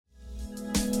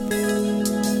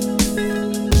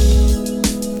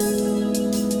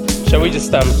Shall we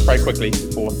just pray quickly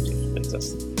before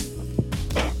Jesus?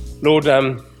 Lord,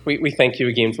 we thank you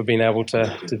again for being able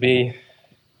to be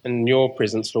in your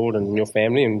presence, Lord, and in your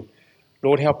family. And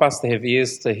Lord, help us to have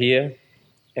ears to hear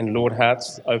and, Lord,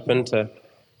 hearts open to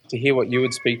hear what you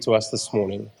would speak to us this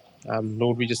morning.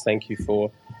 Lord, we just thank you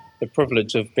for the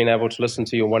privilege of being able to listen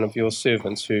to one of your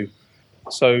servants who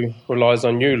so relies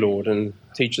on you, Lord, and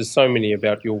teaches so many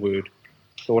about your word.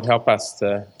 Lord, help us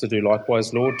to do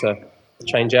likewise, Lord, to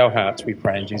change our hearts, we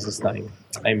pray in Jesus' name.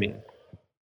 Amen.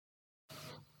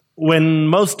 When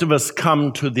most of us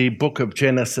come to the book of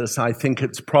Genesis, I think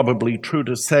it's probably true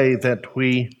to say that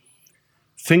we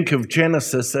think of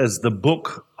Genesis as the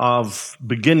book of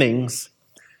beginnings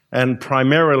and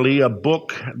primarily a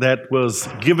book that was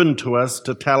given to us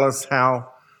to tell us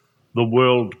how the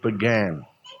world began.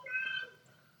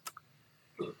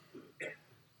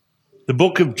 The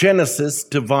book of Genesis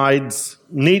divides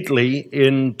neatly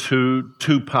into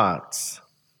two parts.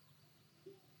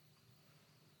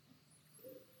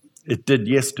 It did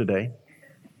yesterday.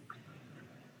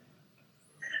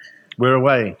 We're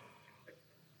away.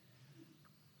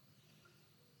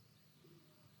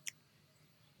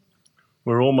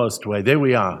 We're almost away. There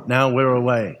we are. Now we're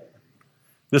away.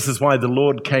 This is why the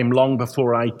Lord came long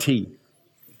before IT.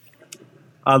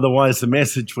 Otherwise, the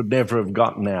message would never have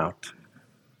gotten out.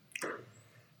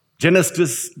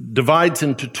 Genesis divides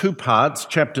into two parts,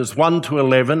 chapters 1 to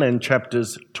 11 and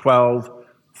chapters 12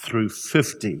 through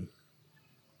 50.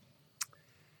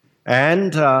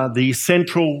 And the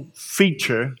central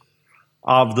feature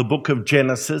of the book of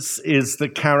Genesis is the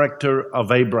character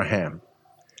of Abraham.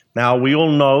 Now, we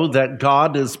all know that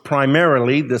God is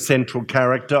primarily the central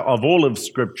character of all of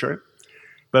Scripture.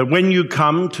 But when you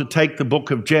come to take the book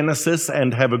of Genesis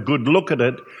and have a good look at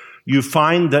it, you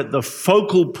find that the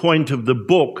focal point of the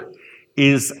book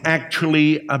is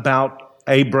actually about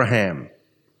Abraham.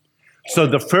 So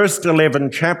the first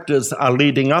 11 chapters are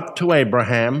leading up to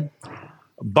Abraham,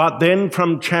 but then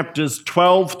from chapters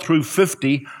 12 through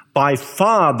 50, by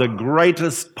far the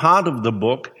greatest part of the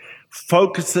book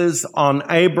focuses on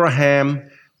Abraham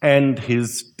and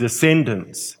his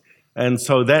descendants. And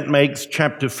so that makes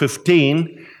chapter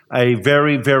 15 a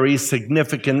very, very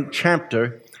significant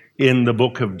chapter in the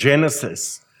book of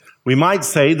Genesis. We might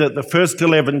say that the first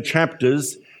 11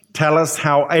 chapters tell us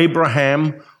how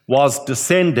Abraham was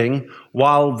descending,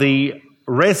 while the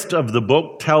rest of the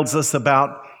book tells us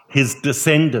about his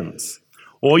descendants.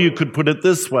 Or you could put it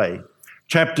this way.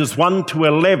 Chapters 1 to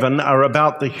 11 are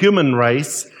about the human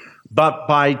race, but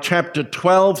by chapter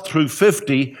 12 through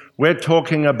 50, we're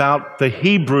talking about the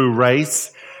Hebrew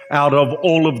race out of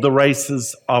all of the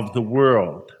races of the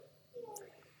world.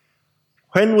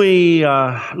 When we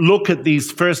look at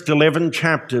these first 11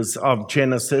 chapters of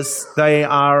Genesis, they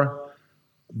are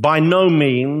by no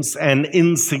means an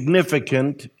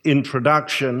insignificant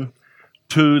introduction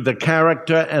to the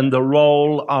character and the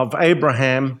role of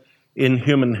Abraham in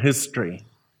human history.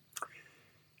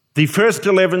 The first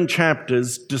 11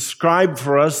 chapters describe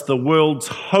for us the world's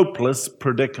hopeless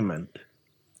predicament.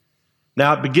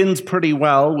 Now, it begins pretty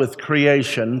well with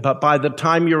creation, but by the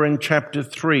time you're in chapter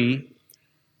 3,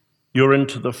 you're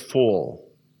into the fall.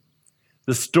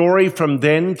 The story from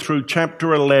then through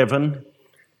chapter 11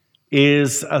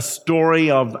 is a story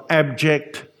of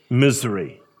abject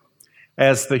misery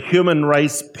as the human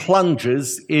race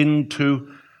plunges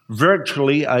into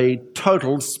virtually a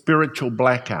total spiritual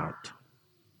blackout.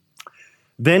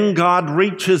 Then God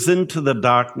reaches into the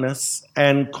darkness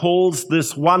and calls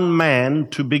this one man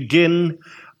to begin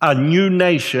a new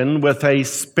nation with a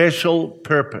special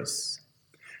purpose.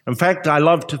 In fact, I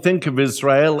love to think of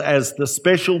Israel as the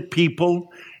special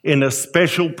people in a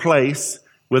special place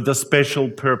with a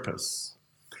special purpose.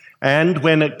 And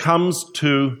when it comes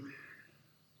to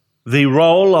the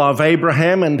role of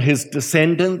Abraham and his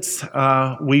descendants,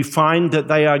 we find that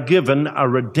they are given a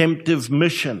redemptive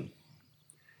mission.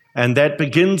 And that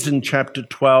begins in chapter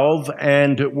 12,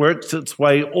 and it works its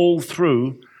way all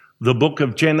through the book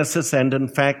of Genesis and, in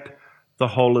fact, the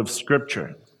whole of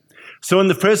Scripture. So in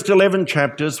the first 11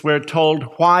 chapters, we're told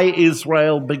why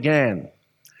Israel began,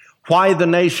 why the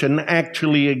nation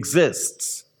actually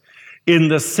exists. In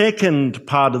the second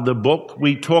part of the book,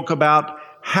 we talk about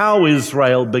how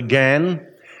Israel began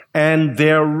and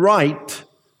their right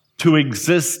to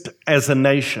exist as a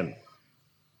nation.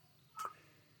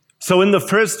 So in the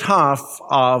first half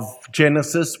of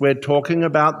Genesis, we're talking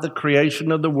about the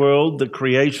creation of the world, the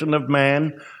creation of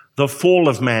man, the fall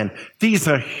of man. These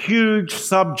are huge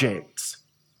subjects.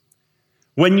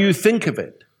 When you think of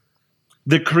it,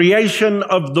 the creation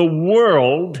of the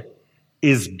world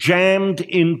is jammed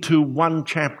into one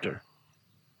chapter.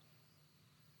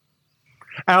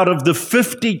 Out of the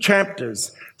 50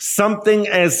 chapters, something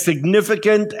as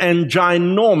significant and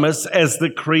ginormous as the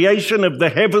creation of the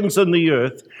heavens and the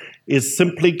earth is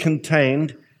simply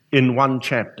contained in one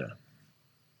chapter.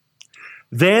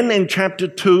 Then in chapter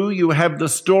 2, you have the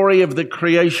story of the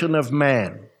creation of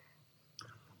man.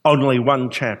 Only one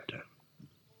chapter.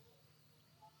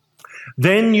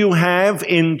 Then you have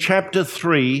in chapter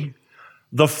 3,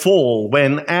 the fall,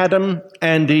 when Adam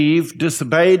and Eve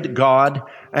disobeyed God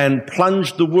and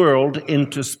plunged the world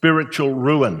into spiritual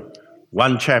ruin.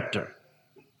 One chapter.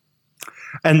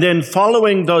 And then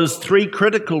following those 3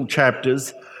 critical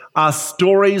chapters are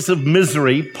stories of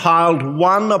misery piled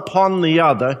one upon the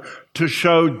other to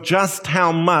show just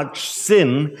how much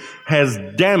sin has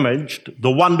damaged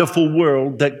the wonderful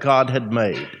world that God had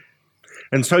made.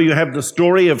 And so you have the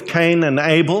story of Cain and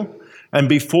Abel, and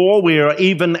before we are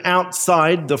even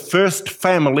outside the first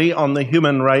family on the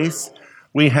human race,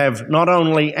 we have not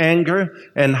only anger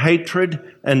and hatred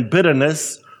and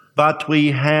bitterness, but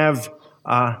we have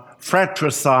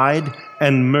fratricide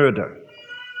and murder.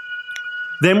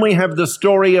 Then we have the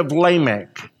story of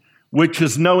Lamech, which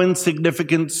is no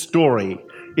insignificant story.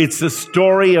 It's a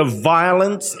story of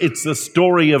violence, it's a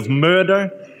story of murder,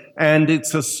 and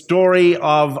it's a story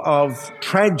of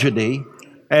tragedy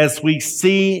as we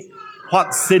see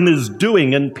what sin is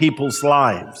doing in people's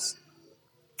lives.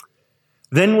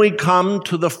 Then we come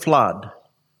to the flood.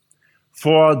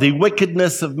 For the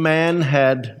wickedness of man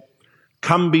had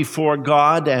come before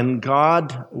God, and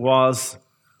God was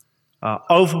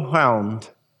overwhelmed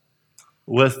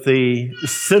with the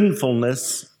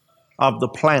sinfulness of the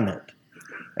planet.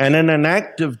 And in an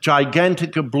act of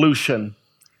gigantic ablution,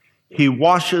 he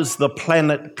washes the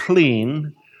planet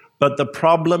clean, but the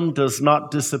problem does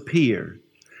not disappear,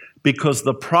 because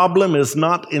the problem is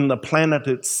not in the planet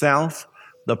itself,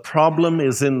 the problem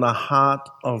is in the heart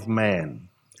of man.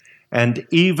 And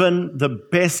even the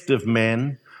best of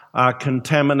men are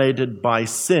contaminated by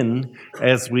sin,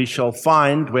 as we shall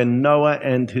find when Noah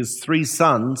and his 3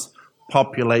 sons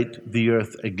populate the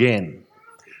earth again.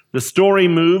 The story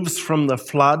moves from the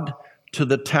flood to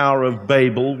the Tower of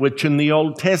Babel, which in the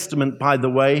Old Testament, by the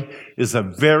way, is a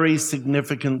very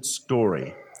significant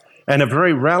story and a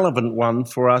very relevant one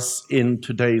for us in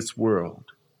today's world.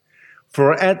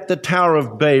 For at the Tower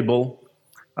of Babel,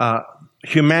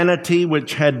 humanity,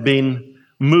 which had been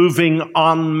moving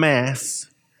en masse,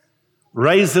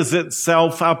 raises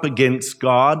itself up against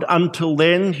God. Until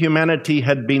then, humanity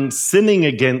had been sinning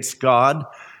against God,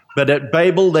 but at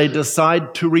Babel they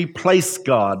decide to replace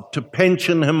God, to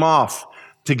pension him off,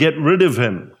 to get rid of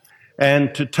him,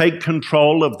 and to take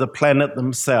control of the planet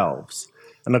themselves.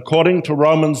 And according to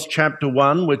Romans chapter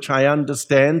 1, which I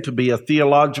understand to be a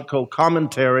theological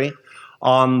commentary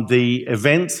on the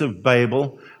events of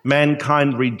Babel,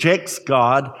 mankind rejects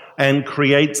God and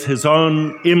creates his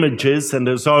own images and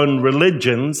his own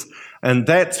religions, and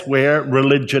that's where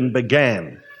religion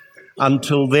began.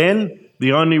 Until then,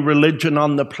 the only religion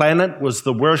on the planet was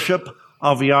the worship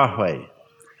of Yahweh.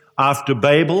 After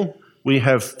Babel, we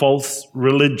have false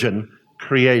religion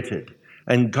created.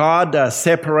 And God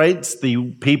separates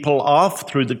the people off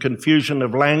through the confusion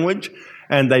of language,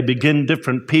 and they begin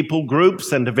different people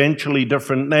groups and eventually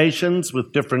different nations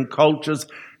with different cultures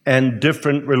and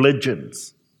different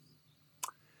religions.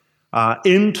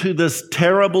 Into this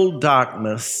terrible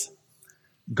darkness,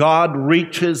 God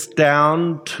reaches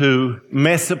down to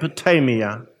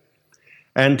Mesopotamia,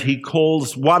 and he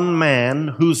calls one man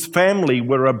whose family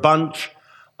were a bunch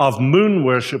of moon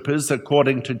worshippers,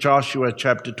 according to Joshua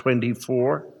chapter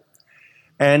 24.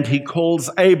 And he calls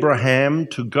Abraham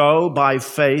to go by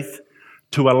faith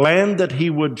to a land that he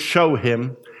would show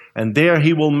him, and there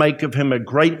he will make of him a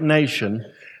great nation,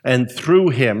 and through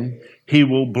him he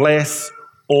will bless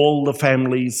all the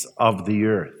families of the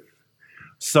earth.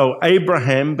 So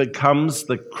Abraham becomes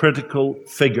the critical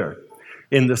figure.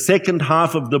 In the second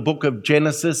half of the book of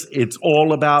Genesis, it's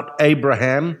all about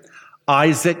Abraham,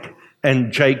 Isaac,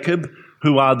 and Jacob,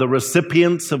 who are the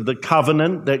recipients of the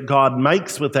covenant that God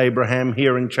makes with Abraham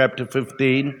here in chapter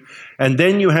 15. And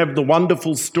then you have the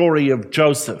wonderful story of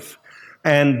Joseph.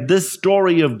 And this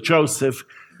story of Joseph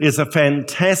is a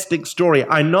fantastic story.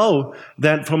 I know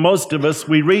that for most of us,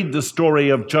 we read the story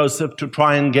of Joseph to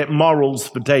try and get morals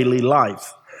for daily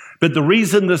life. But the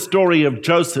reason the story of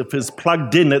Joseph is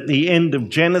plugged in at the end of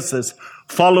Genesis,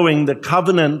 following the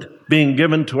covenant being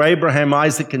given to Abraham,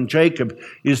 Isaac, and Jacob,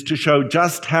 is to show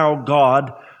just how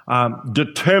God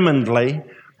determinedly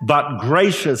but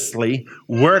graciously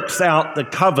works out the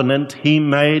covenant he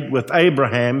made with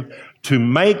Abraham to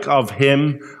make of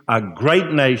him a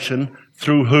great nation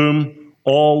through whom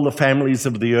all the families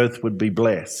of the earth would be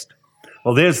blessed.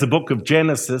 Well, there's the book of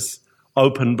Genesis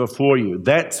open before you.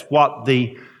 That's what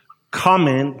the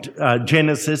comment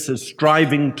Genesis is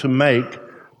striving to make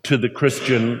to the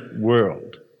Christian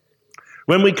world.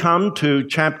 When we come to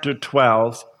chapter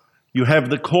 12, you have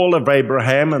the call of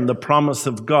Abraham and the promise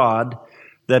of God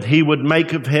that he would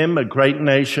make of him a great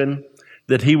nation,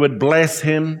 that he would bless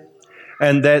him,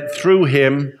 and that through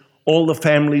him all the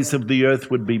families of the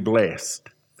earth would be blessed.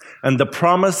 And the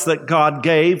promise that God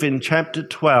gave in chapter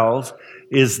 12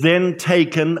 is then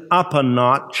taken up a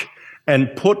notch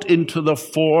and put into the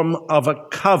form of a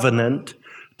covenant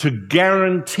to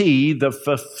guarantee the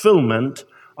fulfillment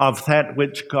of that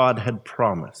which God had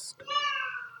promised.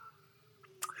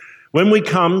 When we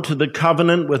come to the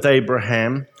covenant with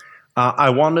Abraham, I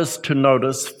want us to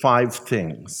notice 5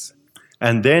 things.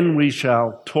 And then we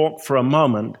shall talk for a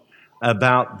moment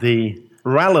about the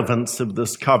relevance of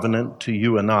this covenant to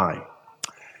you and I.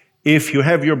 If you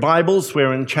have your Bibles,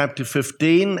 we're in chapter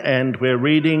 15 and we're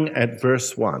reading at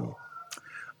verse 1.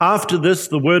 After this,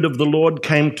 the word of the Lord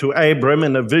came to Abram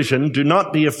in a vision. Do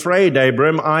not be afraid,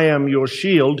 Abram. I am your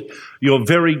shield, your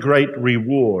very great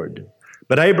reward.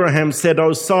 But Abraham said,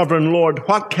 O sovereign Lord,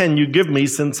 what can you give me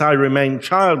since I remain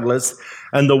childless,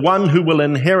 and the one who will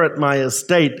inherit my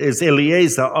estate is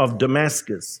Eliezer of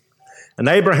Damascus? And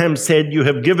Abraham said, you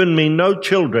have given me no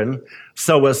children,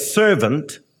 so a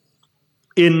servant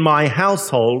in my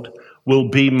household will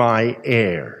be my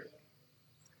heir.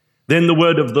 Then the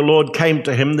word of the Lord came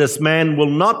to him, this man will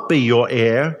not be your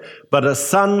heir, but a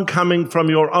son coming from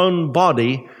your own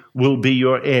body will be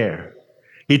your heir.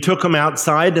 He took him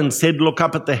outside and said, look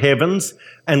up at the heavens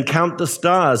and count the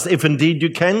stars, if indeed you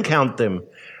can count them.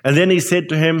 And then he said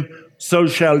to him, so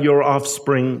shall your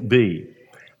offspring be.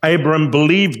 Abram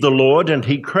believed the Lord, and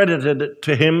he credited it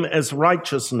to him as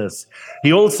righteousness.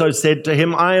 He also said to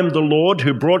him, I am the Lord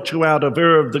who brought you out of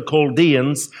Ur of the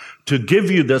Chaldeans to give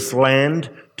you this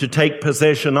land to take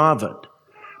possession of it.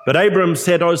 But Abram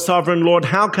said, O sovereign Lord,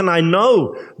 how can I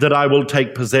know that I will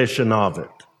take possession of it?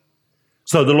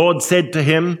 So the Lord said to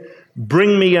him,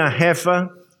 bring me a heifer,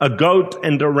 a goat,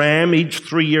 and a ram, each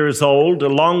 3 years old,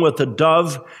 along with a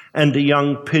dove and a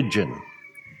young pigeon.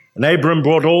 And Abram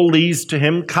brought all these to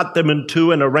him, cut them in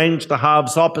two, and arranged the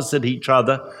halves opposite each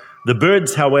other. The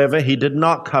birds, however, he did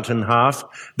not cut in half.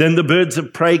 Then the birds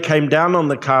of prey came down on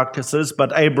the carcasses,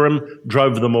 but Abram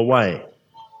drove them away.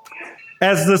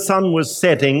 As the sun was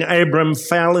setting, Abram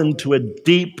fell into a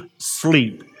deep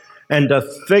sleep, and a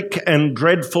thick and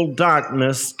dreadful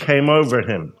darkness came over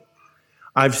him.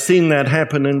 I've seen that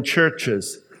happen in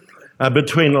churches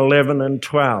between 11 and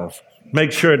 12.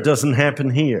 Make sure it doesn't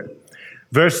happen here.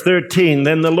 Verse 13,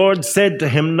 then the Lord said to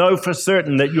him, know for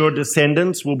certain that your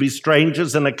descendants will be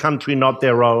strangers in a country not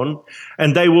their own,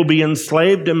 and they will be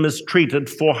enslaved and mistreated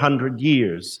 400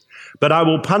 years. But I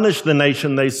will punish the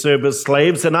nation they serve as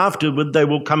slaves, and afterward they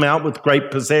will come out with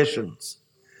great possessions.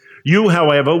 You,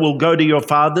 however, will go to your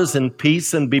fathers in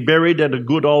peace and be buried at a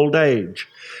good old age.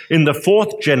 In the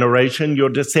 4th generation, your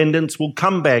descendants will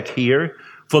come back here,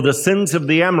 for the sins of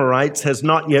the Amorites has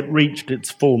not yet reached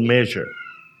its full measure.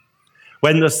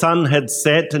 When the sun had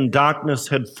set and darkness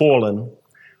had fallen,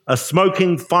 a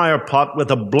smoking firepot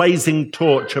with a blazing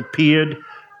torch appeared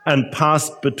and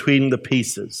passed between the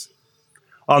pieces.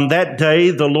 On that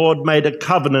day, the Lord made a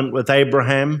covenant with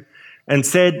Abraham and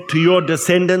said, to your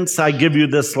descendants, I give you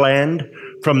this land,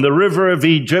 from the river of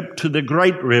Egypt to the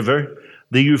great river,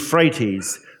 the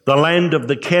Euphrates, the land of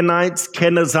the Kenites,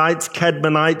 Kenizzites,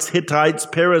 Cadmonites, Hittites,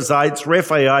 Perizzites,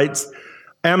 Rephaites,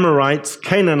 Amorites,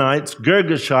 Canaanites,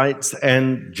 Girgashites,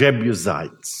 and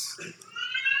Jebusites.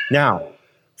 Now,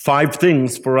 5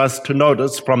 things for us to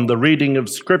notice from the reading of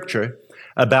Scripture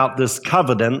about this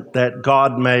covenant that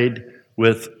God made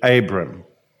with Abram.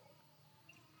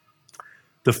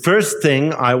 The first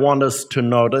thing I want us to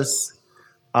notice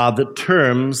are the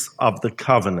terms of the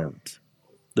covenant.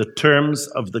 The terms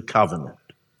of the covenant.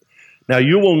 Now,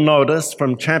 you will notice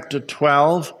from chapter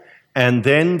 12 and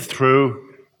then through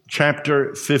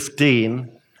chapter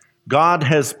 15, God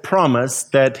has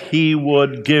promised that he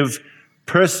would give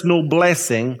personal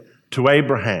blessing to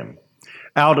Abraham.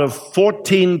 Out of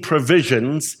 14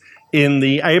 provisions in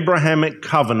the Abrahamic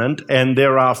covenant, and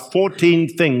there are 14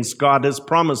 things God has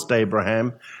promised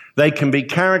Abraham, they can be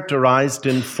characterized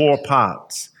in 4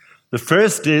 parts. The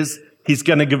first is he's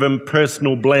going to give him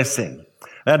personal blessing.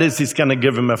 That is, he's going to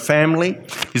give him a family,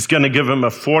 he's going to give him a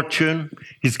fortune,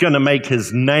 he's going to make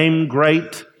his name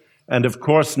great. And of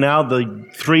course, now the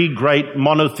 3 great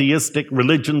monotheistic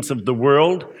religions of the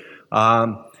world,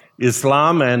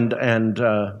 Islam and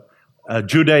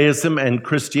Judaism and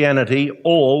Christianity,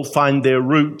 all find their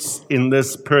roots in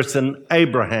this person,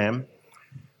 Abraham.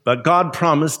 But God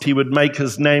promised he would make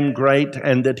his name great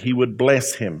and that he would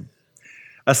bless him.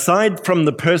 Aside from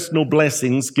the personal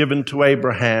blessings given to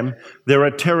Abraham, there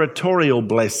are territorial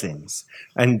blessings.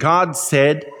 And God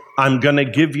said, I'm going to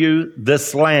give you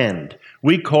this land.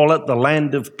 We call it the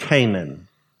land of Canaan.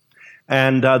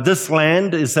 And this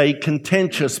land is a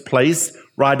contentious place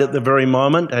right at the very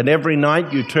moment. And every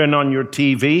night you turn on your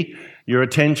TV, your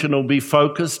attention will be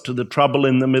focused to the trouble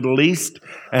in the Middle East.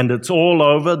 And it's all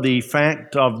over the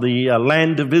fact of the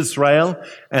land of Israel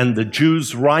and the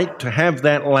Jews' right to have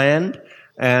that land,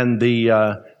 and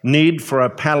the need for a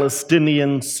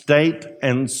Palestinian state,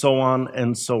 and so on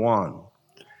and so on.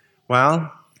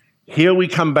 Well, here we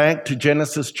come back to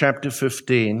Genesis chapter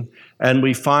 15, and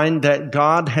we find that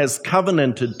God has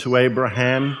covenanted to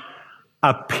Abraham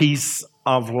a piece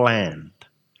of land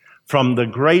from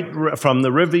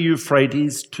the river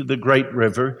Euphrates to the great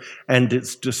river, and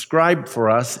it's described for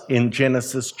us in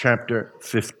Genesis chapter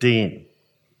 15.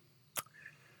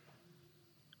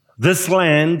 This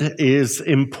land is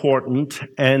important,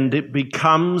 and it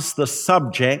becomes the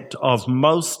subject of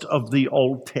most of the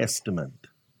Old Testament,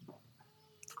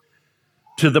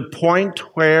 to the point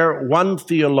where one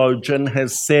theologian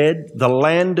has said the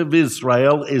land of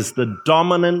Israel is the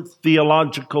dominant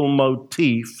theological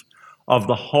motif of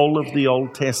the whole of the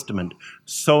Old Testament.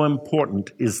 So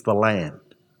important is the land.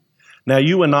 Now,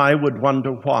 you and I would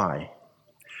wonder why.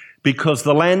 Because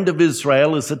the land of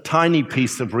Israel is a tiny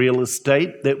piece of real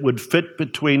estate that would fit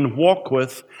between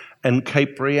Warkworth and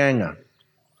Cape Reinga,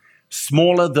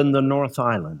 smaller than the North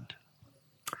Island.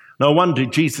 No wonder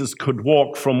Jesus could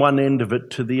walk from one end of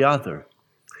it to the other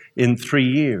in 3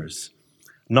 years.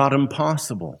 Not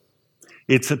impossible.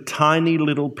 It's a tiny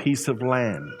little piece of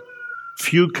land.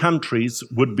 Few countries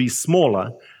would be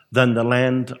smaller than the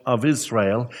land of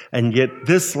Israel, and yet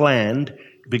this land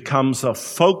becomes a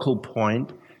focal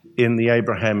point in the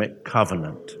Abrahamic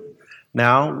covenant.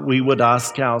 Now, we would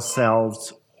ask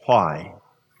ourselves, why?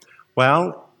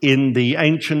 Well, in the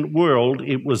ancient world,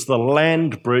 it was the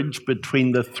land bridge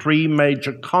between the three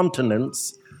major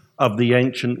continents of the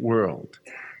ancient world.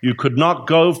 You could not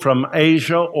go from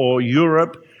Asia or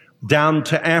Europe down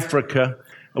to Africa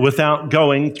without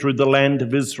going through the land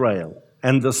of Israel.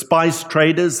 And the spice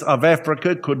traders of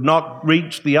Africa could not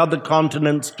reach the other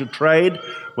continents to trade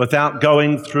without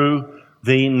going through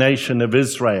the nation of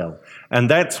Israel. And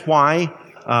that's why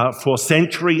for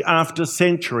century after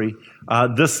century,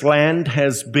 this land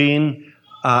has been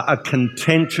a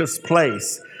contentious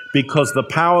place, because the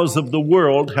powers of the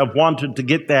world have wanted to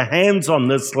get their hands on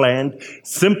this land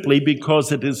simply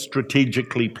because it is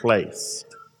strategically placed.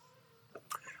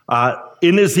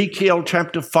 In Ezekiel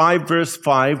chapter 5, verse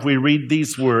 5, we read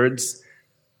these words,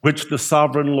 which the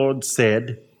sovereign Lord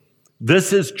said,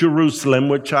 "This is Jerusalem,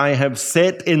 which I have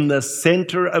set in the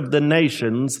center of the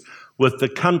nations with the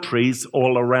countries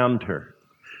all around her."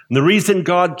 And the reason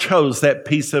God chose that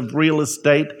piece of real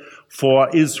estate for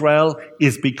Israel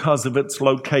is because of its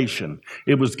location.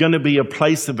 It was going to be a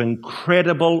place of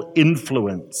incredible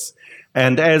influence.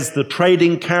 And as the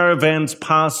trading caravans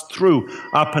passed through,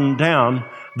 up and down,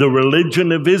 the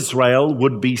religion of Israel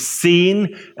would be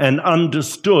seen and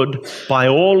understood by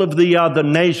all of the other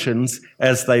nations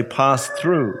as they passed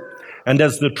through. And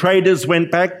as the traders went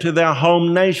back to their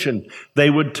home nation, they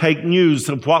would take news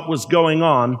of what was going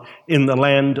on in the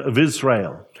land of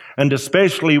Israel. And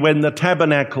especially when the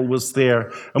tabernacle was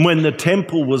there and when the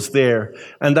temple was there,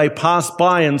 and they passed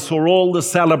by and saw all the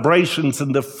celebrations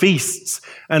and the feasts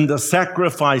and the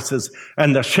sacrifices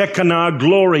and the Shekinah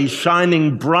glory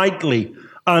shining brightly,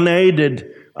 unaided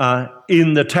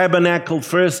in the tabernacle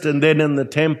first and then in the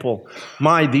temple.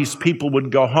 These people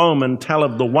would go home and tell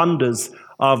of the wonders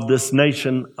of this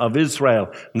nation of Israel.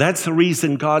 And that's the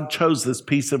reason God chose this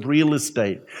piece of real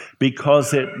estate,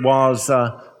 because it was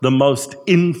the most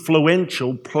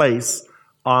influential place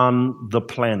on the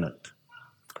planet.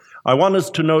 I want us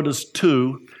to notice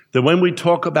too that when we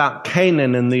talk about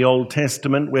Canaan in the Old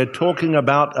Testament, we're talking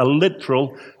about a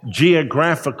literal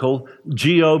geographical,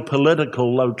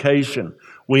 geopolitical location.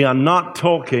 We are not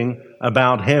talking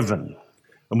about heaven.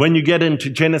 And when you get into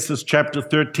Genesis chapter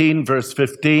 13, verse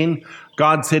 15,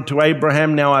 God said to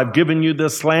Abraham, "Now I've given you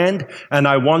this land, and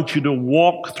I want you to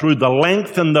walk through the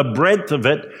length and the breadth of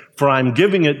it, for I'm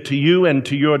giving it to you and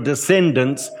to your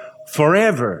descendants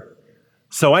forever."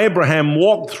 So Abraham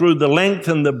walked through the length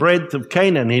and the breadth of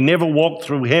Canaan. He never walked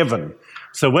through heaven.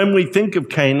 So when we think of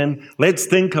Canaan, let's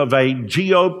think of a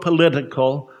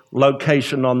geopolitical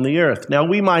location on the earth. Now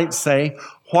we might say,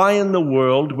 why in the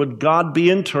world would God be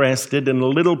interested in a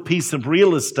little piece of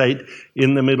real estate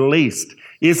in the Middle East?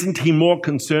 Isn't he more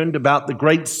concerned about the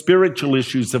great spiritual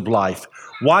issues of life?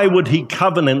 Why would he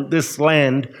covenant this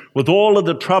land with all of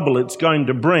the trouble it's going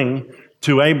to bring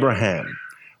to Abraham?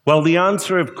 Well, the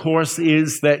answer, of course,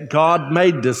 is that God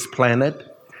made this planet.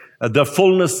 The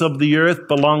fullness of the earth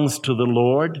belongs to the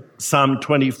Lord, Psalm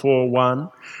 24:1.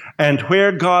 And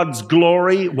where God's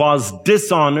glory was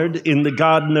dishonored in the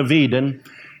Garden of Eden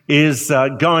is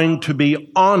going to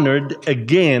be honored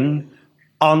again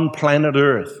on planet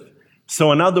Earth.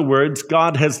 So in other words,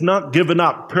 God has not given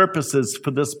up purposes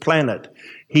for this planet.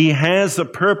 He has a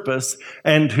purpose,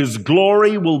 and his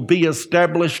glory will be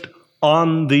established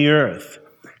on the earth.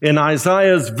 In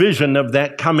Isaiah's vision of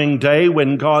that coming day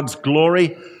when God's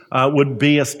glory would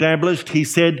be established, he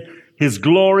said, his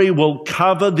glory will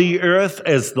cover the earth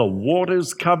as the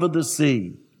waters cover the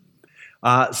sea.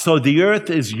 So the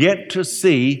earth is yet to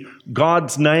see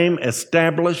God's name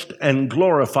established and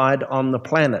glorified on the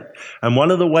planet. And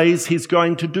one of the ways he's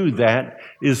going to do that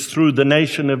is through the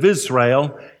nation of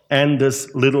Israel and this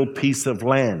little piece of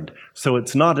land. So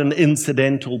it's not an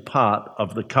incidental part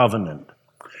of the covenant.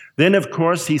 Then, of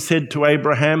course, he said to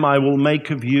Abraham, I will make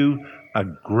of you a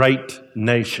great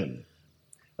nation,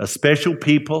 a special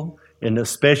people in a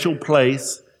special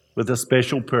place with a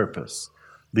special purpose.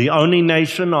 The only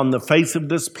nation on the face of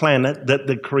this planet that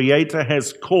the Creator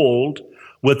has called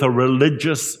with a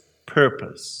religious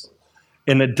purpose.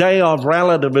 In a day of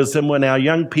relativism, when our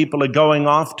young people are going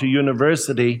off to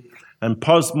university and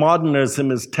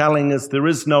postmodernism is telling us there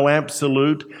is no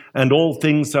absolute and all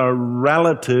things are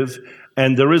relative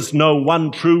and there is no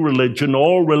one true religion,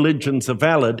 all religions are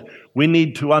valid, we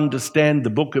need to understand the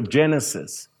book of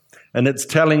Genesis. And it's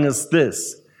telling us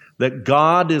this, that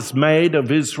God has made of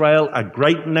Israel a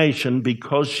great nation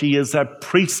because she is a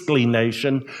priestly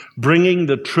nation, bringing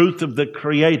the truth of the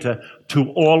Creator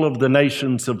to all of the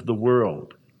nations of the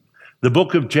world. The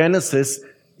book of Genesis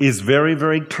is very,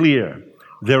 very clear.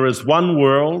 There is one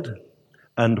world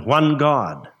and one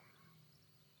God.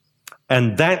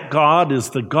 And that God is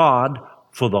the God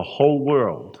for the whole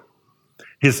world.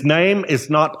 His name is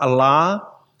not Allah.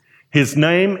 His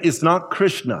name is not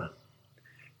Krishna.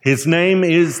 His name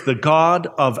is the God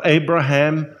of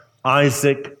Abraham,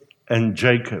 Isaac, and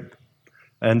Jacob.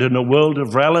 And in a world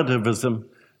of relativism,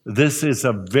 this is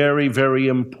a very, very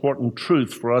important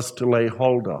truth for us to lay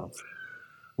hold of.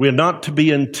 We're not to be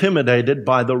intimidated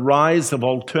by the rise of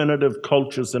alternative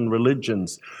cultures and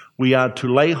religions. We are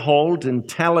to lay hold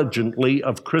intelligently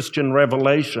of Christian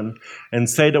revelation and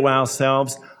say to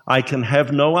ourselves, I can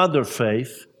have no other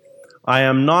faith. I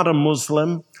am not a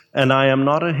Muslim, and I am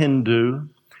not a Hindu,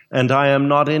 and I am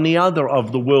not any other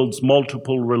of the world's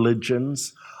multiple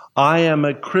religions. I am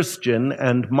a Christian,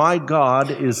 and my God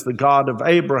is the God of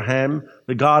Abraham,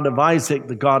 the God of Isaac,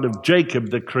 the God of Jacob,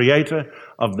 the Creator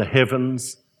of the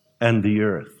heavens and the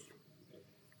earth.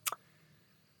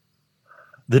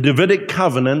 The Davidic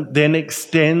covenant then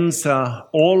extends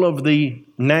all of the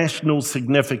national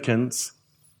significance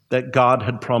that God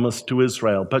had promised to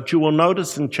Israel. But you will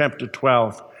notice in chapter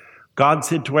 12, God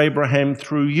said to Abraham,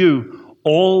 through you,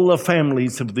 all the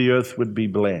families of the earth would be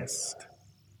blessed.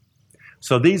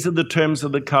 So these are the terms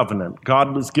of the covenant.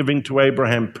 God was giving to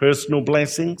Abraham personal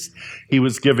blessings. He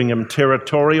was giving him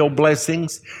territorial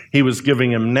blessings. He was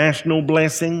giving him national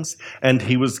blessings. And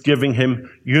he was giving him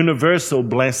universal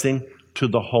blessing to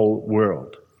the whole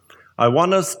world. I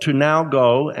want us to now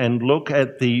go and look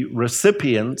at the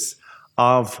recipients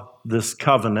of this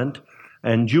covenant.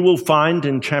 And you will find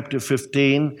in chapter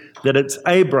 15 that it's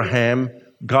Abraham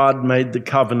God made the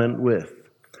covenant with.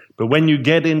 But when you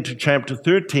get into chapter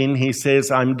 13, he says,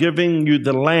 I'm giving you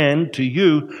the land to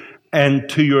you and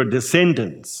to your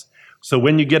descendants. So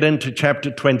when you get into chapter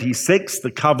 26,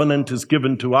 the covenant is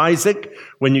given to Isaac.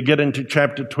 When you get into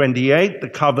chapter 28, the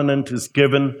covenant is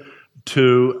given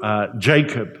to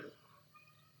Jacob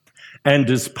and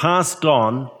is passed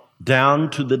on down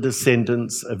to the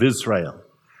descendants of Israel.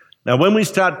 Now, when we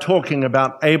start talking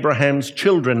about Abraham's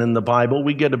children in the Bible,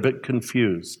 we get a bit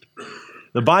confused.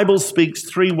 The Bible speaks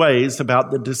three ways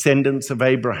about the descendants of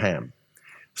Abraham.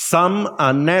 Some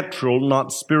are natural,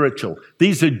 not spiritual.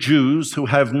 These are Jews who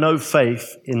have no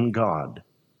faith in God.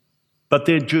 But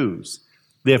they're Jews.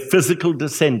 They're physical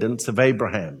descendants of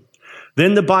Abraham.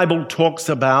 Then the Bible talks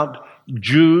about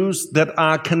Jews that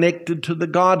are connected to the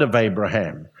God of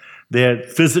Abraham. They're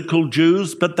physical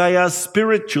Jews, but they are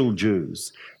spiritual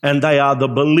Jews. And they are the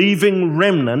believing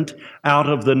remnant out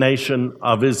of the nation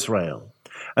of Israel.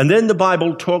 And then the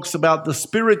Bible talks about the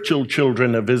spiritual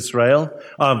children of Israel,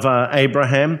 of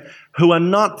Abraham, who are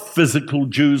not physical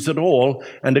Jews at all.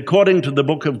 And according to the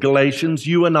book of Galatians,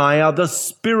 you and I are the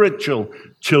spiritual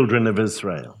children of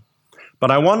Israel.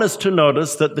 But I want us to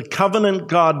notice that the covenant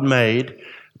God made,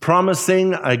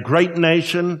 promising a great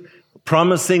nation,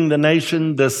 promising the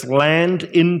nation this land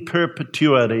in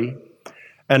perpetuity,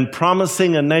 and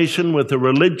promising a nation with a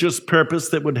religious purpose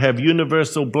that would have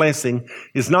universal blessing,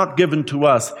 is not given to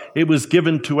us. It was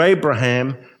given to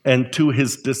Abraham and to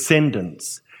his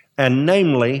descendants, and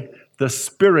namely the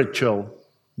spiritual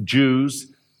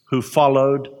Jews who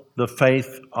followed the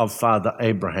faith of Father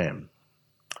Abraham.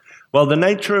 Well, the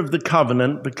nature of the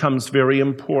covenant becomes very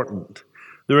important.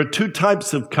 There are two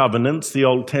types of covenants the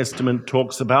Old Testament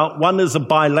talks about. One is a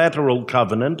bilateral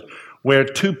covenant, where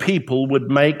two people would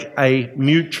make a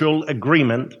mutual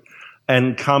agreement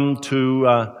and come to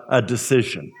a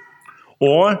decision.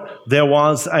 Or there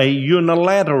was a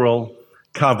unilateral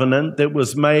covenant that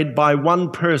was made by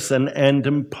one person and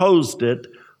imposed it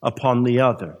upon the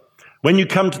other. When you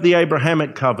come to the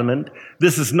Abrahamic covenant,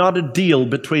 this is not a deal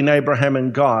between Abraham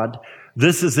and God.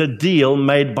 This is a deal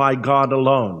made by God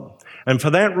alone. And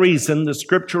for that reason, the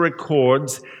scripture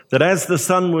records that as the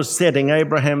sun was setting,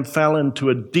 Abraham fell into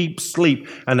a deep sleep,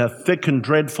 and a thick and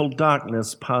dreadful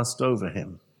darkness passed over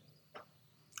him.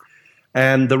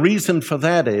 And the reason for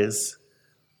that is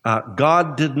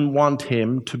God didn't want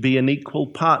him to be an equal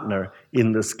partner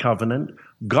in this covenant.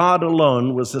 God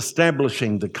alone was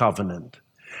establishing the covenant.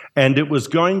 And it was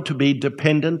going to be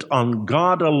dependent on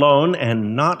God alone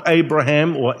and not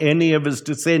Abraham or any of his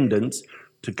descendants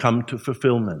to come to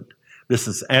fulfillment. This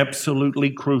is absolutely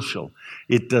crucial.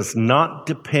 It does not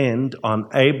depend on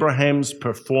Abraham's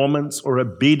performance or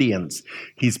obedience.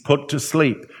 He's put to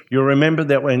sleep. You remember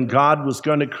that when God was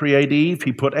going to create Eve,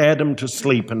 he put Adam to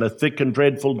sleep, and a thick and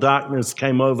dreadful darkness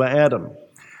came over Adam.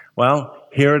 Well,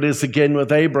 here it is again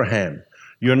with Abraham.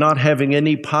 You're not having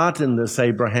any part in this,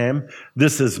 Abraham.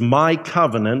 This is my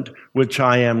covenant, which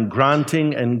I am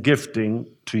granting and gifting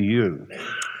to you.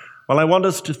 Well, I want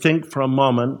us to think for a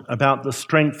moment about the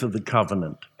strength of the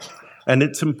covenant, and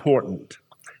it's important.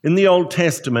 In the Old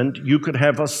Testament, you could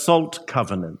have a salt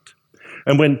covenant,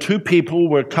 and when two people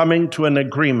were coming to an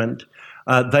agreement,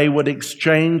 they would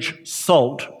exchange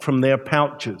salt from their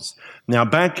pouches. Now,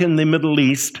 back in the Middle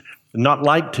East, not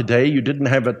like today, you didn't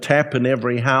have a tap in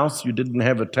every house, you didn't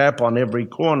have a tap on every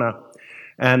corner.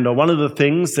 And one of the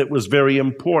things that was very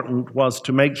important was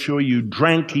to make sure you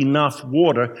drank enough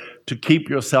water to keep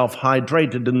yourself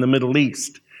hydrated in the Middle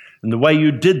East. And the way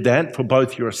you did that for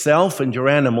both yourself and your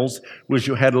animals was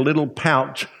you had a little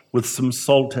pouch with some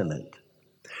salt in it.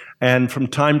 And from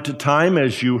time to time,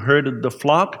 as you herded the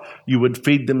flock, you would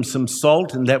feed them some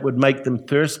salt, and that would make them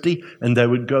thirsty, and they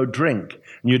would go drink.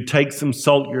 And you'd take some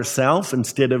salt yourself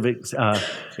instead of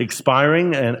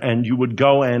expiring, and you would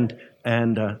go and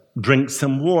drink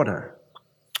some water.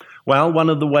 Well, one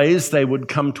of the ways they would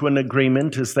come to an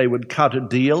agreement is they would cut a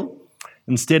deal.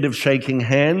 Instead of shaking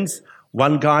hands,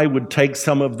 one guy would take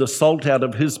some of the salt out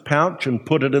of his pouch and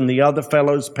put it in the other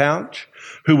fellow's pouch,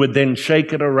 who would then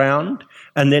shake it around,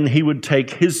 and then he would take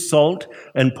his salt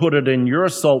and put it in your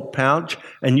salt pouch,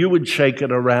 and you would shake it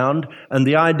around. And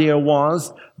the idea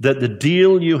was that the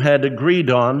deal you had agreed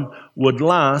on would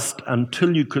last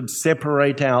until you could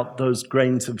separate out those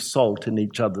grains of salt in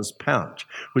each other's pouch,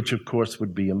 which of course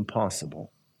would be impossible.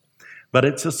 But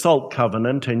it's a salt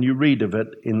covenant, and you read of it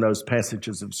in those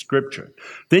passages of Scripture.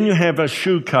 Then you have a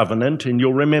shoe covenant, and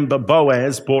you'll remember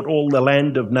Boaz bought all the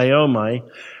land of Naomi,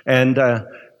 and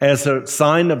as a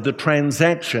sign of the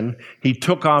transaction, he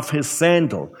took off his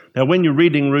sandal. Now, when you're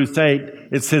reading Ruth 8,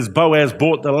 it says Boaz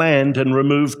bought the land and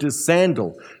removed his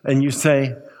sandal. And you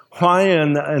say, why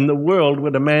in the world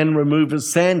would a man remove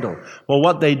his sandal? Well,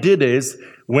 what they did is,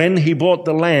 when he bought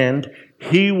the land,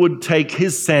 he would take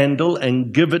his sandal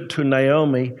and give it to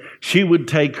Naomi. She would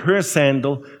take her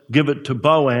sandal, give it to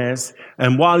Boaz.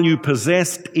 And while you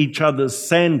possessed each other's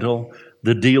sandal,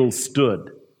 the deal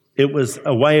stood. It was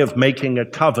a way of making a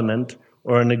covenant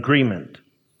or an agreement.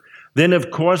 Then, of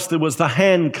course, there was the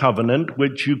hand covenant,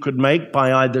 which you could make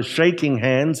by either shaking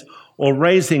hands or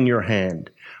raising your hand.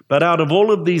 But out of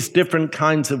all of these different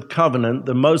kinds of covenant,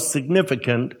 the most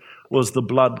significant was the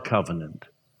blood covenant.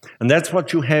 And that's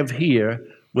what you have here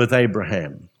with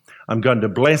Abraham. I'm going to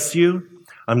bless you.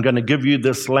 I'm going to give you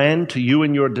this land to you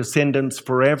and your descendants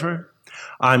forever.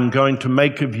 I'm going to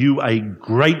make of you a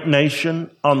great nation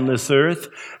on this earth,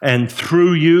 and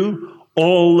through you,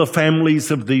 all the families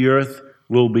of the earth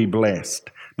will be blessed.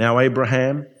 Now,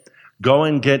 Abraham, go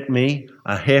and get me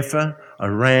a heifer,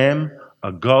 a ram,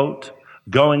 a goat.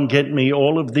 Go and get me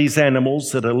all of these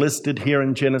animals that are listed here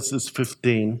in Genesis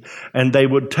 15. And they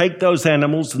would take those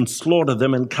animals and slaughter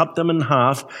them and cut them in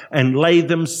half and lay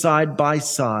them side by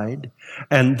side.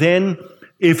 And then,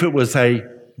 if it was a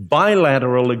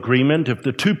bilateral agreement. If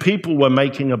the two people were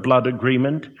making a blood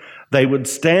agreement, they would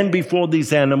stand before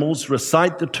these animals,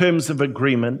 recite the terms of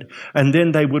agreement, and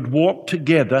then they would walk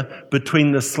together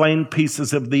between the slain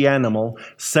pieces of the animal,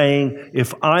 saying,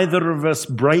 if either of us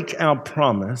break our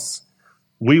promise,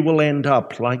 we will end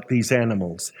up like these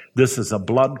animals. This is a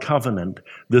blood covenant.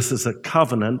 This is a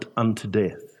covenant unto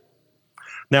death.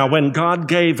 Now, when God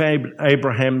gave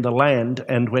Abraham the land,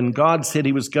 and when God said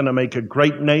he was going to make a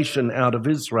great nation out of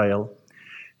Israel,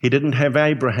 he didn't have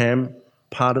Abraham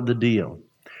part of the deal.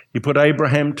 He put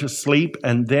Abraham to sleep,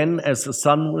 and then as the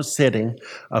sun was setting,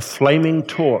 a flaming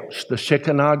torch, the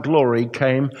Shekinah glory,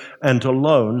 came and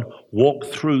alone walked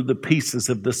through the pieces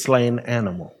of the slain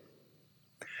animal.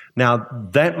 Now,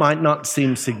 that might not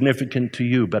seem significant to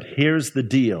you, but here's the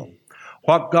deal.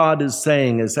 What God is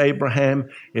saying is, Abraham,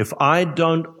 if I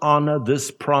don't honor this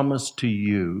promise to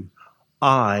you,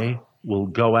 I will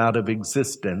go out of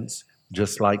existence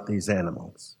just like these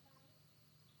animals.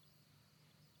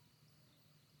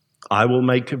 I will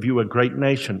make of you a great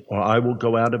nation, or I will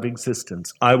go out of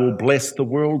existence. I will bless the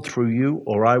world through you,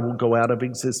 or I will go out of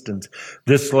existence.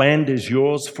 This land is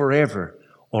yours forever,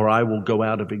 or I will go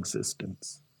out of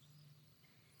existence.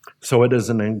 So it is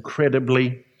an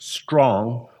incredibly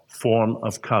strong form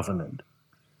of covenant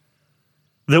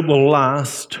that will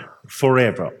last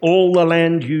forever. All the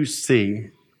land you see,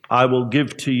 I will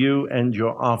give to you and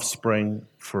your offspring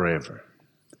forever.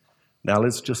 Now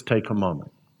let's just take a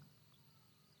moment.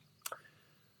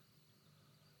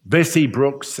 Bessie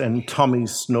Brooks and Tommy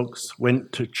Snooks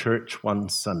went to church one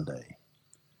Sunday.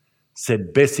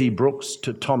 Said Bessie Brooks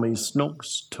to Tommy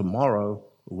Snooks, tomorrow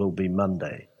will be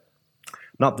Monday.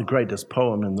 Not the greatest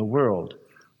poem in the world,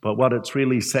 but what it's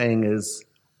really saying is,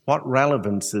 what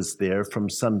relevance is there from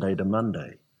Sunday to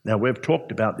Monday? Now, we've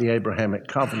talked about the Abrahamic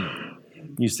covenant.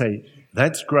 You say,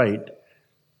 that's great,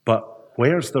 but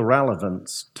where's the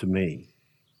relevance to me?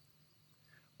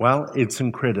 Well, it's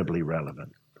incredibly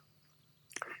relevant.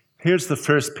 Here's the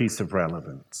first piece of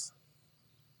relevance.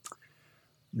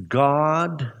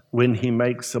 God, when he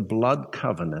makes a blood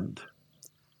covenant,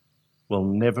 will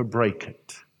never break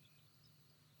it.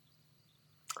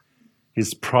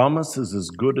 His promise is as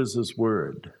good as his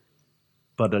word,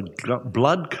 but a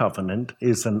blood covenant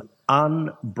is an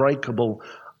unbreakable,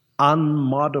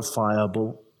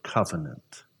 unmodifiable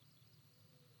covenant.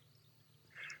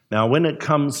 Now, when it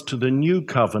comes to the new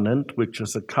covenant, which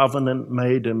is a covenant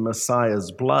made in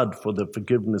Messiah's blood for the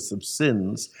forgiveness of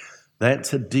sins,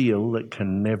 that's a deal that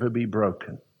can never be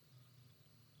broken.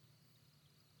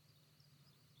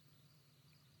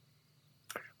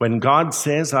 When God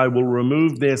says, I will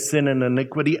remove their sin and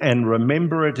iniquity and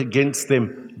remember it against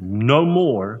them no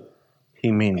more,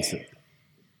 he means it.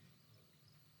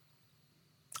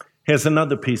 Here's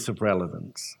another piece of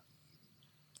relevance.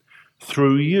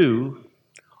 Through you,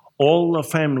 all the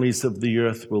families of the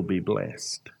earth will be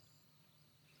blessed.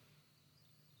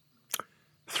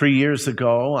 3 years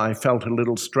ago, I felt a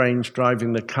little strange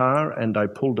driving the car, and I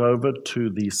pulled over to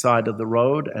the side of the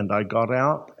road, and I got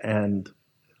out, and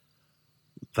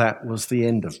that was the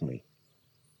end of me.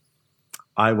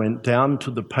 I went down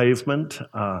to the pavement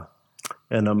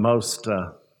in a most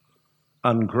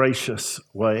ungracious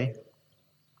way,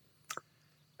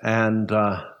 and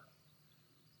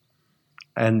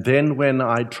then when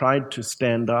I tried to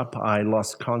stand up, I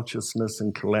lost consciousness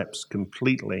and collapsed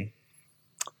completely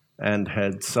and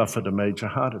had suffered a major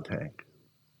heart attack.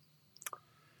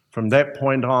 From that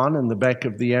point on, in the back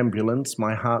of the ambulance,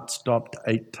 my heart stopped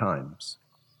 8 times.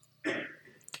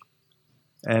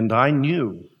 And I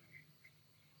knew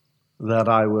that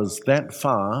I was that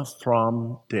far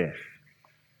from death.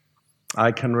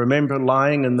 I can remember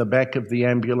lying in the back of the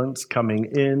ambulance, coming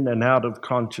in and out of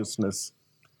consciousness,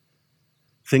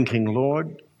 thinking,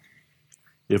 Lord,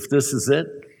 if this is it,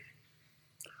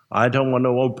 I don't want to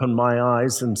open my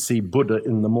eyes and see Buddha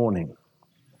in the morning.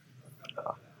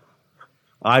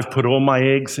 I've put all my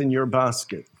eggs in your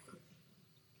basket.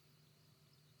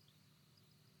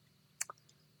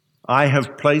 I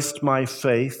have placed my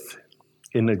faith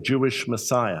in a Jewish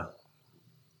Messiah.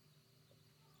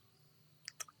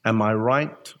 Am I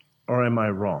right or am I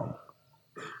wrong?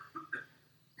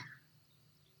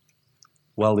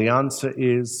 Well, the answer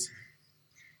is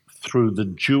through the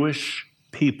Jewish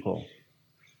people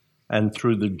and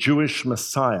through the Jewish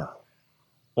Messiah,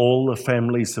 all the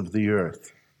families of the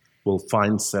earth will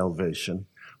find salvation,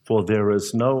 for there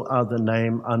is no other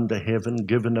name under heaven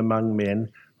given among men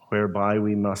whereby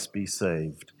we must be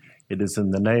saved. It is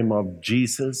in the name of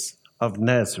Jesus of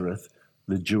Nazareth,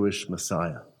 the Jewish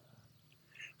Messiah.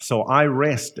 So I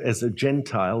rest as a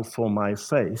Gentile for my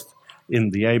faith in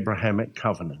the Abrahamic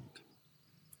covenant.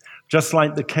 Just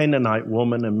like the Canaanite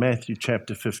woman in Matthew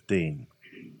chapter 15.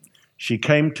 She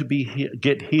came to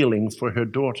get healing for her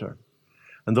daughter.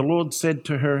 And the Lord said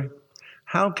to her,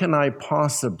 how can I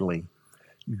possibly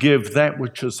give that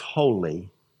which is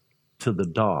holy to the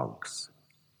dogs?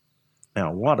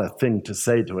 Now, what a thing to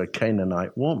say to a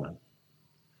Canaanite woman.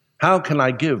 How can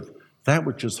I give that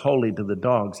which is holy to the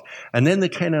dogs? And then the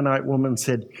Canaanite woman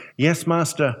said, yes,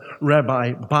 Master,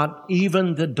 Rabbi, but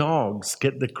even the dogs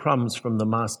get the crumbs from the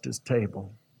master's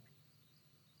table.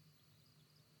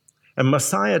 And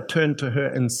Messiah turned to her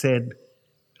and said,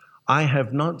 I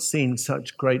have not seen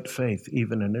such great faith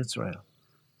even in Israel.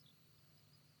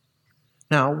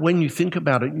 Now, when you think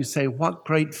about it, you say, what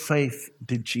great faith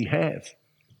did she have?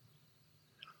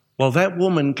 Well, that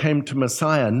woman came to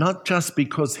Messiah not just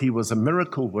because he was a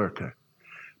miracle worker,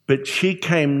 but she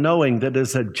came knowing that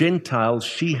as a Gentile,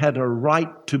 she had a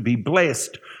right to be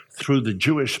blessed through the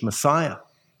Jewish Messiah.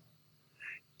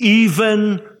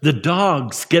 Even the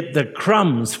dogs get the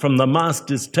crumbs from the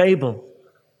master's table.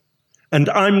 And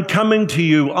I'm coming to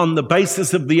you on the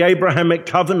basis of the Abrahamic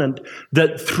covenant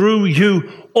that through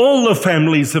you, all the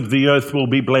families of the earth will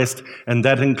be blessed, and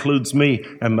that includes me.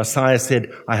 And Messiah said,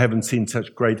 I haven't seen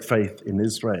such great faith in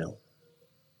Israel.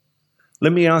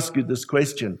 Let me ask you this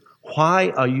question.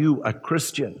 Why are you a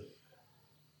Christian?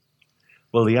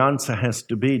 Well, the answer has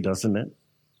to be, doesn't it?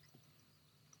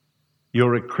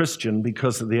 You're a Christian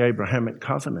because of the Abrahamic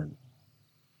covenant.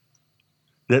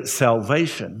 That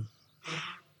salvation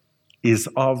is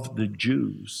of the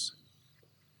Jews.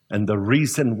 And the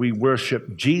reason we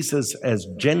worship Jesus as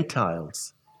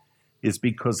Gentiles is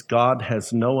because God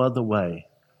has no other way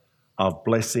of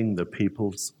blessing the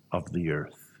peoples of the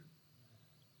earth.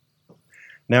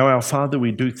 Now, our Father,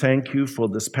 we do thank you for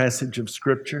this passage of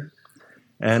Scripture,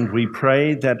 and we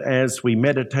pray that as we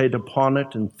meditate upon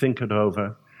it and think it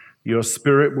over, your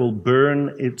Spirit will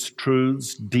burn its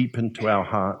truths deep into our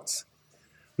hearts.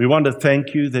 We want to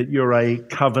thank you that you're a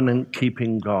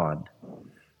covenant-keeping God,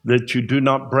 that you do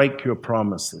not break your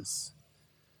promises,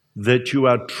 that you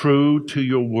are true to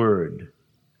your word,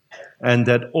 and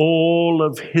that all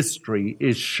of history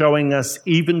is showing us,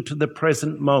 even to the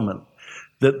present moment,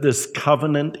 that this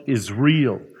covenant is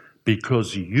real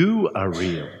because you are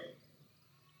real.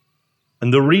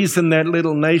 And the reason that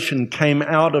little nation came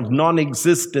out of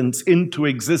non-existence into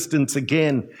existence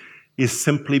again is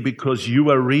simply because you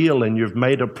are real and you've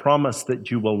made a promise that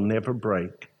you will never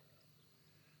break.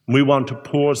 We want to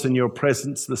pause in your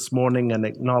presence this morning and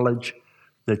acknowledge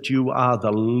that you are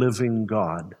the living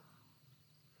God.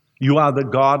 You are the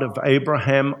God of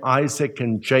Abraham, Isaac,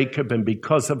 and Jacob, and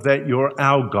because of that, you're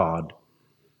our God.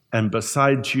 And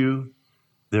besides you,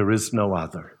 there is no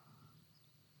other.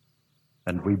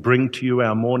 And we bring to you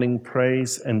our morning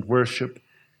praise and worship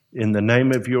in the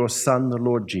name of your Son, the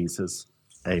Lord Jesus.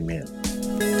 Amen.